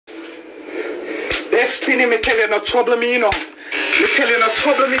Destiny, me tell you no trouble me, you know. Me tell you no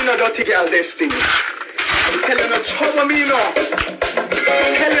trouble me, you know, dirty girl Destiny. Me tell you no trouble me, you know.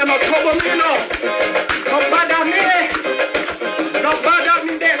 Tell you no trouble me, you know. No bother me. No bother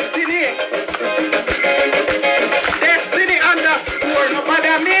me, Destiny. Destiny underscore, no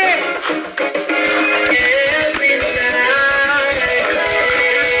bother me. Every night.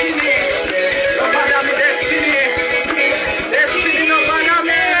 Destiny. No bother me, Destiny. Destiny, no bother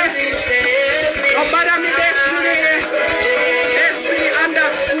me. No bother me, Destiny. Destiny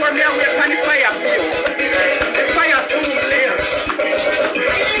underscore me and wait for the fire for you. The fire soon clear.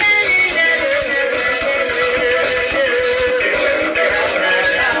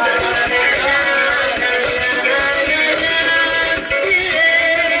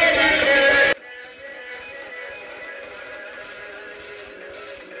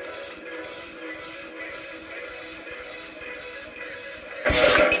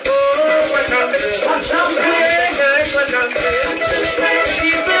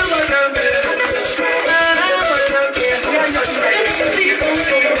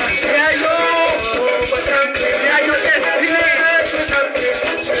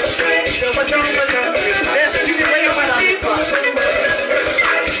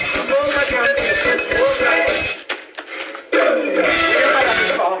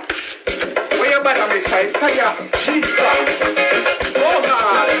 Fire, Jesus. Oh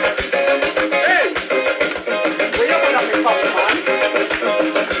God. Hey. Where you gonna be from, man?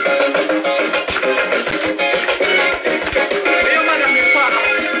 Where you gonna be from?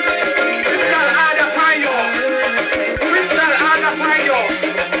 Crystal Ada Payo. Crystal Ada Payo.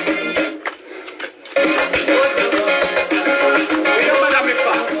 Where you gonna be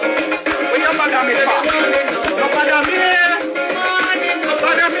from? Where you gonna be from? No bother me. No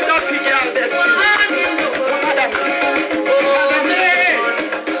bother me, dirty girl, Destiny.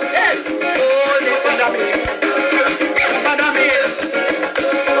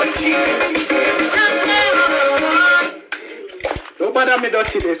 No bother me,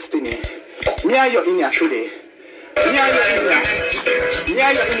 dirty Destiny. Me and you in here today. Me and you in here. Me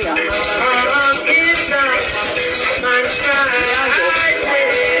and you in here.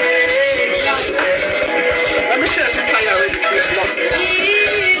 Let me set the fire ready.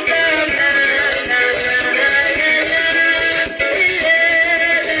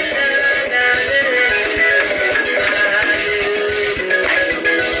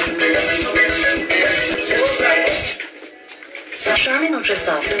 Charmin Ultra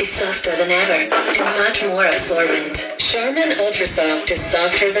Soft is softer than ever and much more absorbent. Charmin Ultra Soft is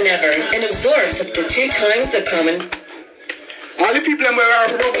softer than ever and absorbs up to 2 times the common. All the people where I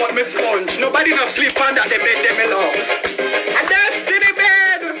rub out my sponge, nobody no sleep on that they bed them alone. And Destiny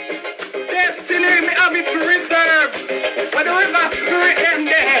bed! Destiny, me have it to reserve. But the river spirit in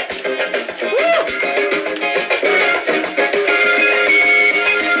there. Woo!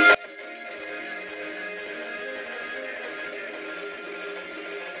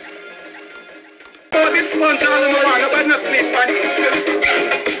 Sponge all in the water, but no sleep on it.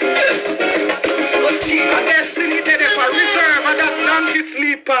 A Destiny dead if I reserve a that donkey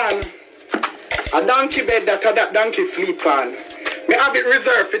sleep on. A donkey bed that donkey sleep on. Me have it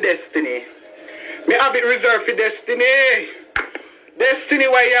reserved for Destiny. Me have it reserved for Destiny. Destiny,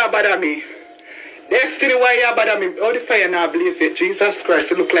 why you bother me? Destiny, why you bother me? Oh, the fire now blaze it. Jesus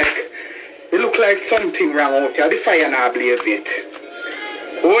Christ, it look like something wrong out here. The fire now blaze it.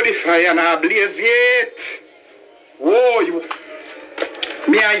 Oh, the fire now blaze it. Whoa, you.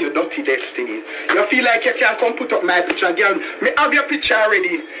 Me and your dirty Destiny. You feel like you can't come put up my picture, girl. Me have your picture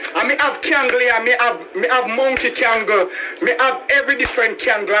already. And me have candle here. Me have monkey candle. Me have every different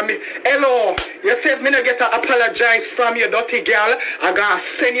candle. And me, hello. You said me not get to apologize from your dirty girl. I gotta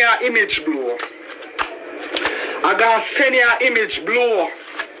send you an image blow. I gotta send you an image blow.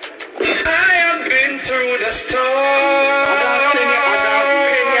 I have been through the storm. I gotta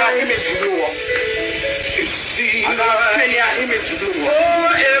send you an image blow. See, I gotta send you an image blow.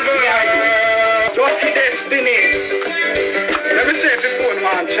 Forever. Dirty Destiny. Let me say if the phone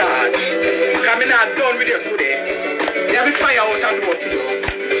one charge. Because I'm not done with you today. You have a fire out and go through.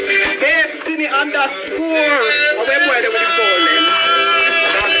 Destiny underscore. Oh, where boy they with the falling.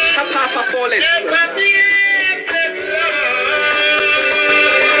 Shut off a falling.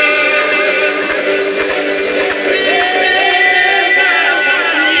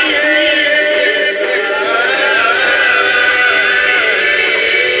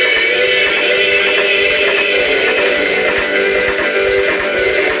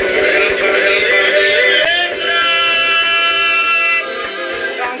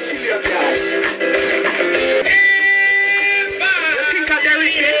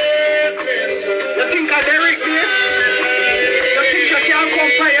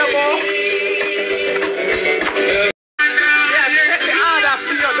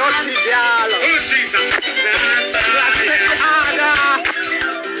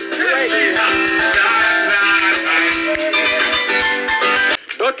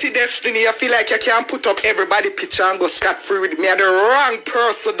 Destiny, I feel like you can't put up everybody picture and go scot-free with me. I'm the wrong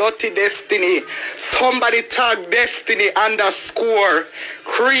person, dirty Destiny. Somebody tag Destiny _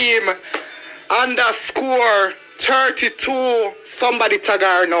 cream _ 32. Somebody tag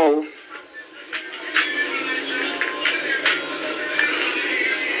her now.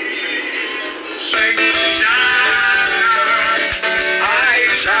 I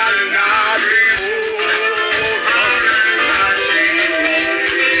shall not remove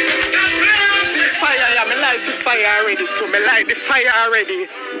the fire. Yeah, me light the fire already too. Me light the fire already.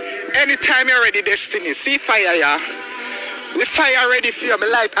 Anytime you're ready, Destiny. See fire, yeah. The fire ready for you. Me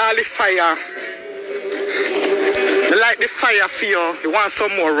light all the fire. Me light the fire for you. You want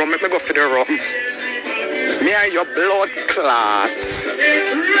some more rum? Let me go for the rum. Me and your blood clots.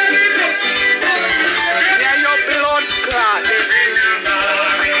 Blood clot.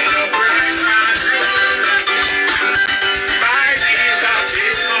 My Jesus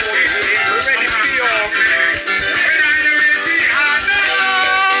is ready for you.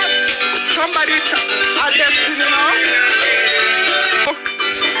 Somebody are Destiny now.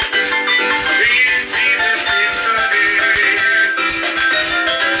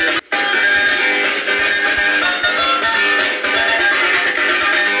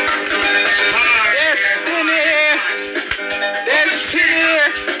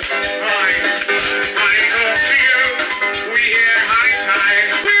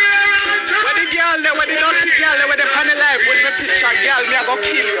 Girl, me I go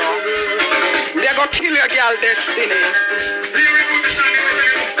kill you. Me I go kill your girl, Destiny.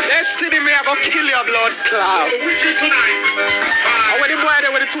 Destiny, me I go kill your blood cloud. And when the boy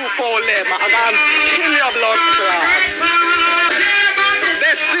there with the 2 foul limb, I gonna kill your blood cloud.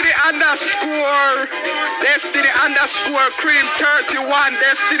 Destiny _ cream 31.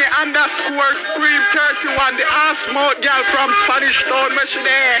 Destiny _ cream 31. The ass mouth girl from Spanish Town, where she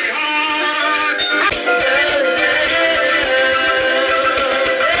there?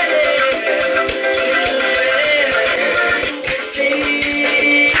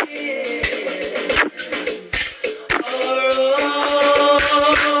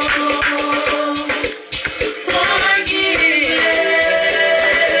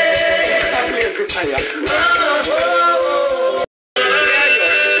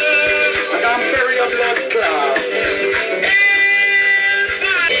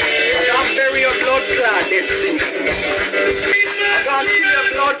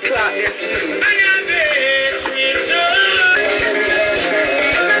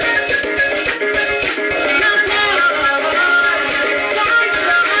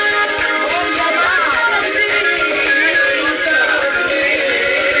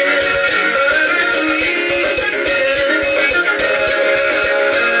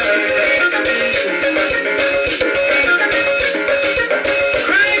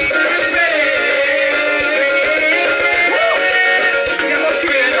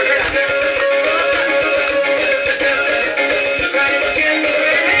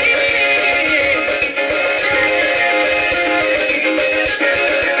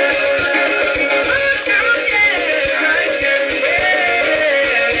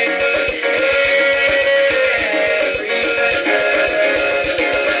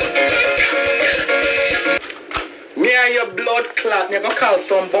 Me gonna call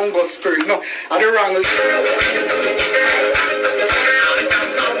some bongo spirit. No, I the wrong.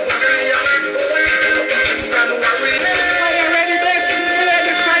 Fire ready,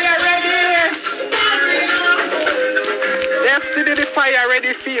 fire ready. Destiny, the fire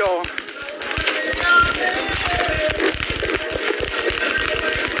ready for you.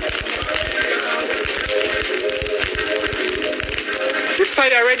 The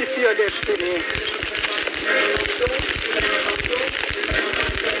fire ready for your Destiny.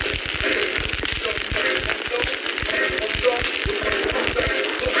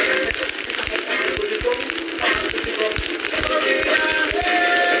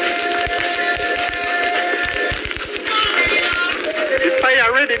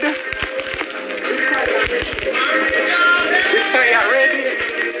 Ready,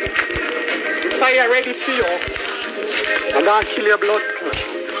 the fire ready for you. I'm gonna kill your blood clot.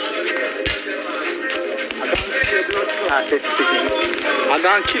 I'm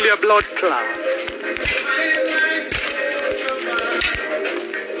gonna kill your blood clot.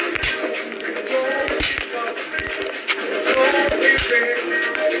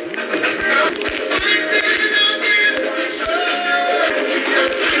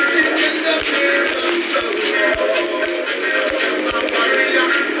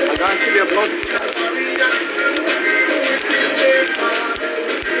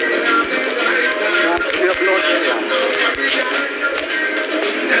 Your blood.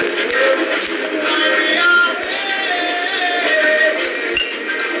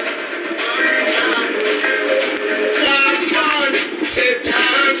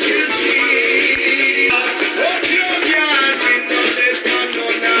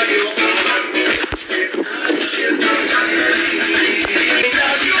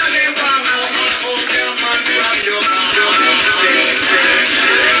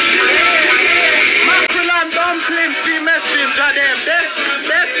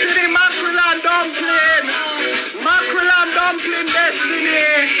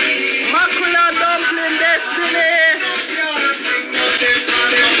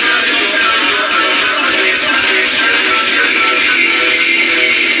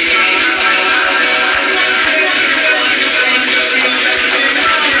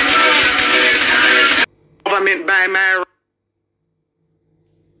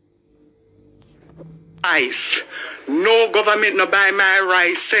 rice. No government no buy my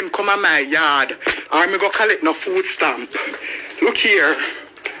rice, send come on my yard. Or me go collect no food stamp. Look here.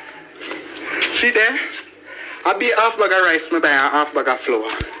 See there? I be half bag of rice, me buy a half bag of flour.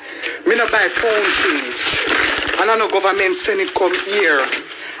 Me no buy pound things. And I know government send it come here.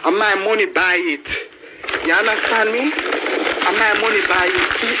 And my money buy it. You understand me? And my money buy it.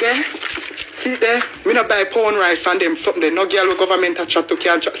 See there? See there? Me no buy pound rice and them something there. No girl with government a chat to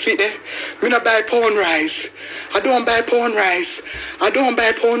can't chat. See there? Me no buy pound rice. I don't buy pound rice. I don't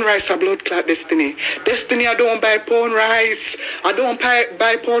buy pound rice a blood clot Destiny. Destiny, I don't buy pound rice. I don't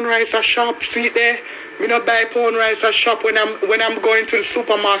buy pound rice a shop. See there? Me no buy pound rice a shop when I'm going to the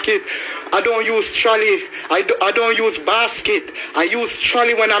supermarket. I don't use trolley. I don't use basket. I use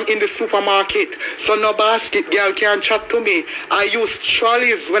trolley when I'm in the supermarket. So no basket girl can't chat to me. I use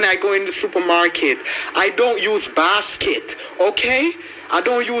trolleys when I go in the supermarket. I don't use basket. Okay? I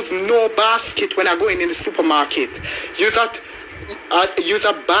don't use no basket when I go in the supermarket. Use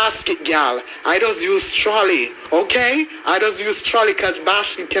a basket, gal. I just use trolley, okay? I just use trolley because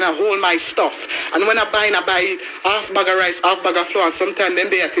basket can hold my stuff. And when I buy half bag of rice, half bag of flour, and sometimes them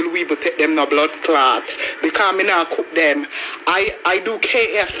there till we take them no blood clot. Because me now cook them. I do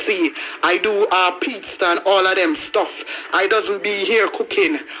KFC, I do pizza and all of them stuff. I doesn't be here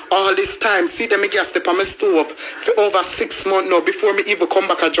cooking all this time. See them, me get step on my stove for over 6 months now before me even come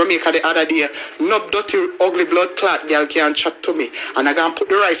back to Jamaica the other day. No dirty, ugly blood clot girl can chat to me. And I can put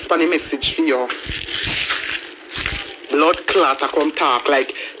the rice on the message for you. Blood clot, I come talk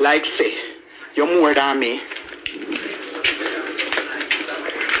like say, you're more than me.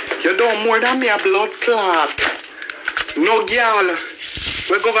 You don't more than me a blood clot. No girl.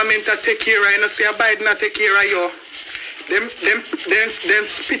 Where government a take care of you, say Biden a take care of you. Them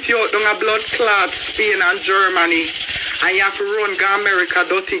spit you out down a blood clot, Spain and Germany. And you have to run to America,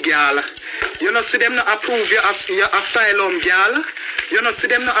 dirty girl. You know, see them not approve your asylum, girl. You know, see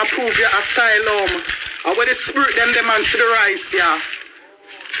them not approve your asylum. And where the spirit them and see the rice, yeah.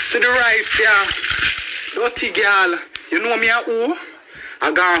 See the rice, yeah. Dirty girl. You know me a who?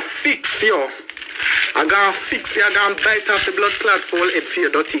 I gonna fix you. I gonna fix you. I gonna bite off the blood clot for all head for you,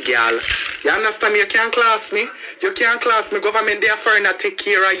 dirty girl. You understand me? You can't class me. You can't class me. Government there foreigner take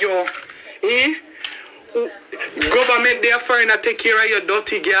care of you. Eh? Government there foreigner take care of you,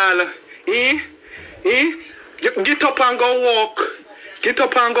 dirty girl. Eh? Get up and go walk. Get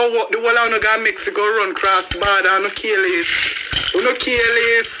up and go walk. The whole of no Mexico run cross border and no careless. No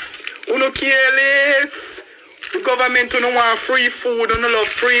careless. No careless. The government don't want free food, don't love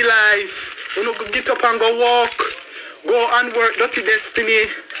free life. You know, get up and go walk. Go and work, dirty Destiny.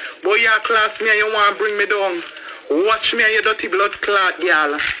 Boy, you class me and you want to bring me down. Watch me and your dirty blood clot,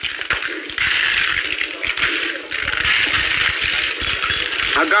 girl.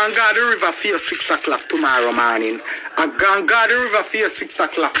 I gonna guard the river for 6 o'clock tomorrow morning. I gonna guard the river for 6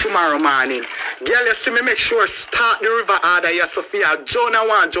 o'clock tomorrow morning. Girl, you see me make sure start the river order, you Sophia. Jonah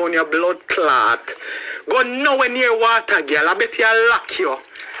want join your blood clot. Go nowhere near water, girl. I bet you lock you.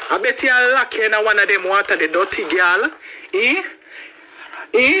 I bet you lock you in one of them water, the dirty girl.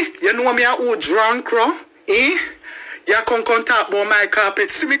 You know me who drunk, bro? You come talk about my carpet.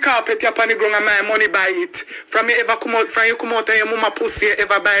 See me carpet up on the ground and my money buy it. From you come out and your mama pussy you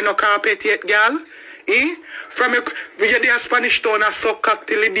ever buy no carpet yet, girl? From you there Spanish town and suck cock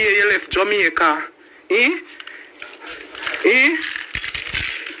till the day you left Jamaica.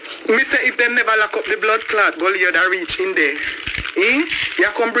 Me say if them never lock up the blood clot, go you that reach in there. You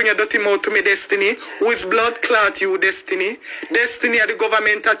come bring your dirty mouth to me, Destiny. Who is blood clot you, Destiny? Destiny the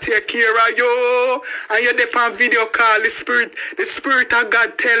government to take care of you. And you depend video call the spirit of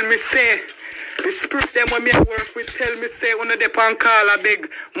God tell me say. The spirit them when me work with tell me say when they pan call a big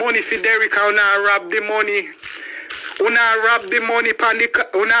money for Derek and rob the money. Una rob the money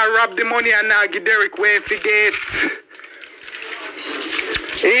rob the money and now give Derek where if get.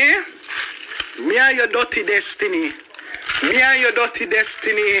 Me and your dirty Destiny. Me and your dirty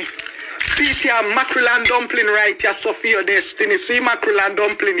Destiny. See your mackerel and dumpling right here, Sophia Destiny. See mackerel and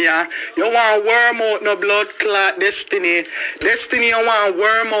dumpling here. You want worm out, no blood clot, Destiny. Destiny, you want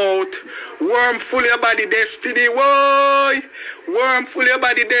worm out. Worm full your body, Destiny. Whoa! Worm full your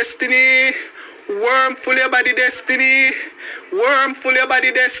body, Destiny. Worm full your body, Destiny. Worm full your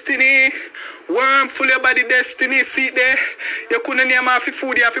body, Destiny. Worm full your body, Destiny. See there? You couldn't name off your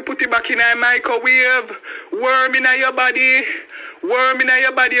food, you have to put it back in a microwave. Worm in your body. Worm in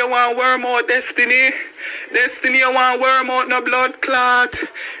your body, you want worm out, Destiny. Destiny, you want worm out, no blood clot.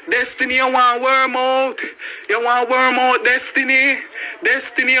 Destiny, you want worm out. You want worm out, Destiny.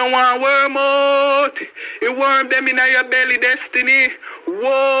 Destiny, you want worm out. You worm them in your belly, Destiny.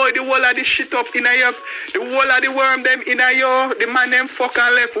 Whoa, the whole of the shit up in your, the whole of the worm them in your, the man them fuck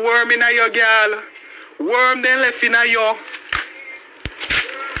and left worm in your girl. Worm them left in your.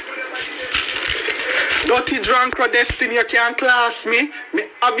 Dirty drunk or destiny, you can't class me. Me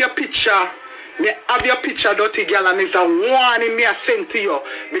have your picture. Me have your picture, dirty girl, and it's a warning me I send to you.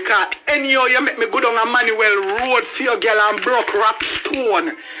 Because anyhow you make me go down a Manuel road for your girl and broke rock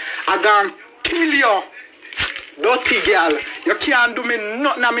stone. I gonna kill you. Dirty girl. You can't do me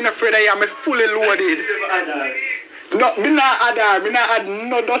nothing. I'm afraid I am fully loaded. No, me not add her. Me not add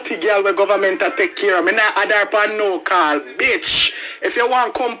no dirty girl where government to take care of. Me not add her for no call. Bitch. If you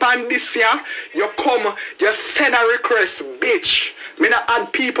want to come pan this year, you come, you send a request, bitch. Me not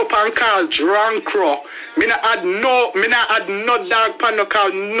add people pan call drunk crow. Me not add no dog pan no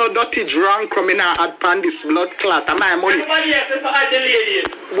call, no dirty drunk crow. Me not add pan this blood clot. Am I money? Everybody else if I add the lady.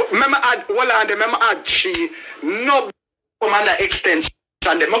 Remember add, hold on, remember add she. No come under extension.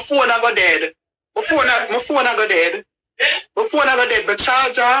 My phone I go dead. My phone I go dead. My phone I go dead. The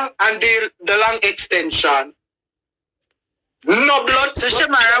charger and the long extension. No blood. So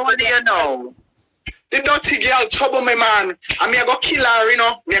Shemar, what do you know? The dirty girl trouble me, man. And me I go kill her, you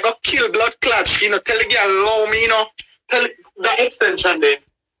know. Me I go kill blood clots, you know. Tell the girl allow me, you know. Tell the extension there.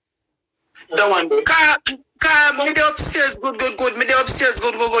 That one there. Cause me the upstairs good. Me the upstairs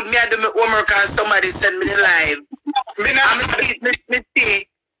good. Me I do my homework and somebody send me the live. Me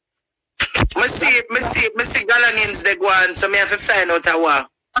see galangins they go on, so me have to find out what.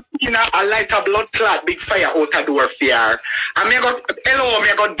 You know, I light a blood clot, big fire out a door for her. And me go, hello,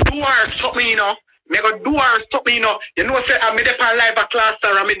 me go do her something, you know. Me go do her something, you know. You know, say, I'm there on live a class,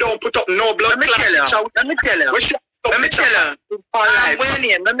 and me don't put up no blood clot. Let me tell you. Let me tell you. What's your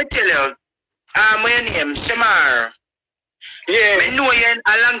name? Let me tell you. What's your name? Shemar. Yeah. Me know you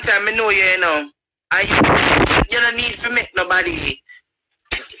a long time, me know you know. And you don't need to make nobody.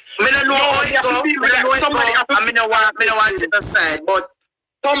 Me don't know how it go. Me don't know it go. And me don't want it aside, but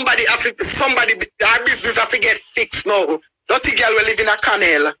somebody, our business have to get fixed now. Dirty girl will live in a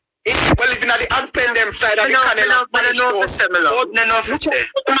canal. We live in the Agpen them side of the canal. I don't know if it's similar. I don't know if it's there.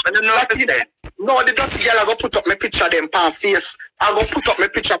 I don't know if it's there. No, the dirty girl I go put up my picture them on face. I go put up my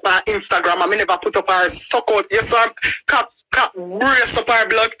picture on Instagram. I me never put up her suck out. You saw cap brace up her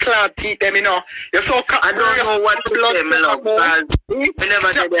blood clot teeth them, you know. You saw cap I don't know what to say, me love, because me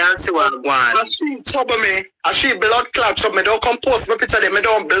never get the answer what I want. And she trouble me. And she blood clot, so me don't come post my picture them. Me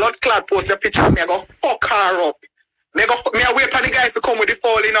don't blood clot post the picture. Me I go fuck her up. Me I wait for the guy to come with the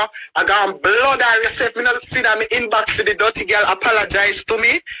phone, you know. I go blood her yourself. Me not see that me inbox to the dirty girl apologize to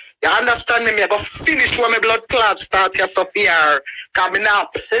me. You understand me? I go finish when my blood clot start here so here. Cause me not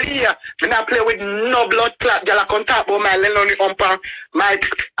play with no blood clot. Girl I can't talk about my lonely umpa.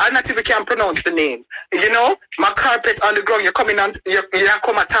 I not even can pronounce the name. You know, my carpet on the ground, you come in and you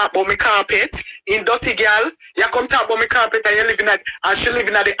come and talk about my carpet. In dirty girl, you come talk about my carpet and you living at, and she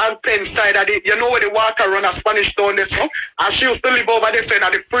living at the Agpen side of the, you know where the water run a Spanish town there, so? And she used to live over there, so in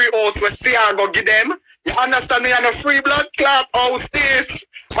the free house where CR go give them. You understand me? And a free blood clot house this.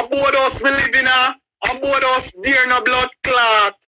 A board house we live in a board house there no blood clot.